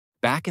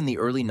Back in the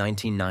early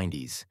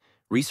 1990s,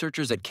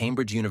 researchers at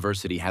Cambridge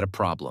University had a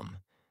problem.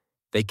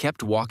 They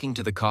kept walking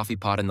to the coffee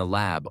pot in the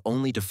lab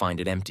only to find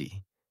it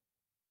empty.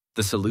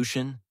 The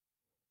solution?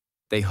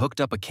 They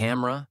hooked up a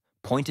camera,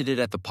 pointed it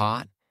at the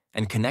pot,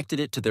 and connected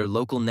it to their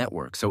local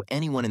network so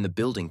anyone in the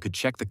building could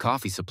check the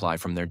coffee supply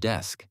from their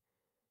desk.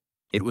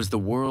 It was the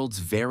world's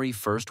very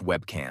first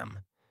webcam.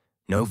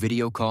 No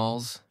video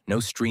calls, no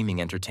streaming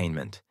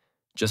entertainment,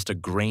 just a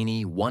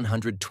grainy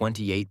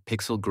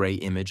 128-pixel gray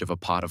image of a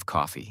pot of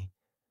coffee.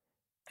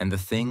 And the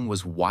thing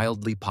was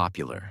wildly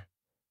popular.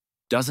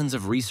 Dozens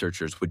of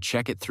researchers would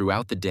check it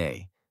throughout the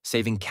day,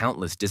 saving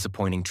countless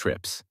disappointing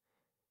trips.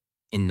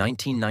 In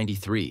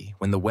 1993,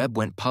 when the web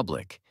went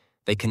public,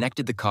 they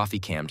connected the coffee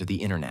cam to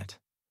the internet.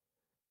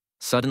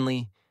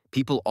 Suddenly,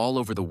 people all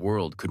over the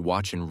world could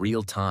watch in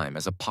real time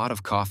as a pot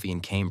of coffee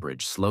in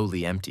Cambridge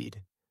slowly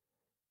emptied.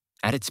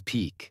 At its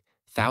peak,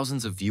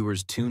 thousands of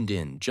viewers tuned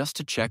in just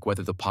to check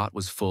whether the pot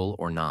was full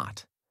or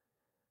not.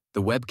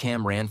 The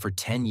webcam ran for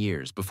 10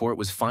 years before it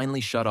was finally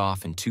shut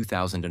off in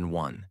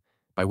 2001,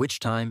 by which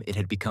time it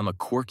had become a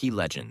quirky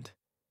legend.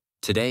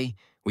 Today,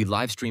 we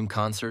livestream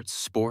concerts,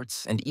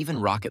 sports, and even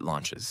rocket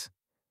launches.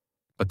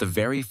 But the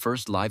very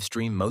first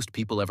livestream most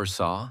people ever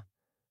saw?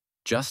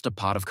 Just a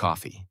pot of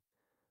coffee.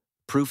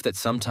 Proof that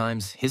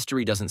sometimes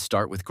history doesn't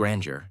start with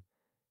grandeur.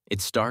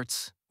 It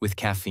starts with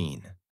caffeine.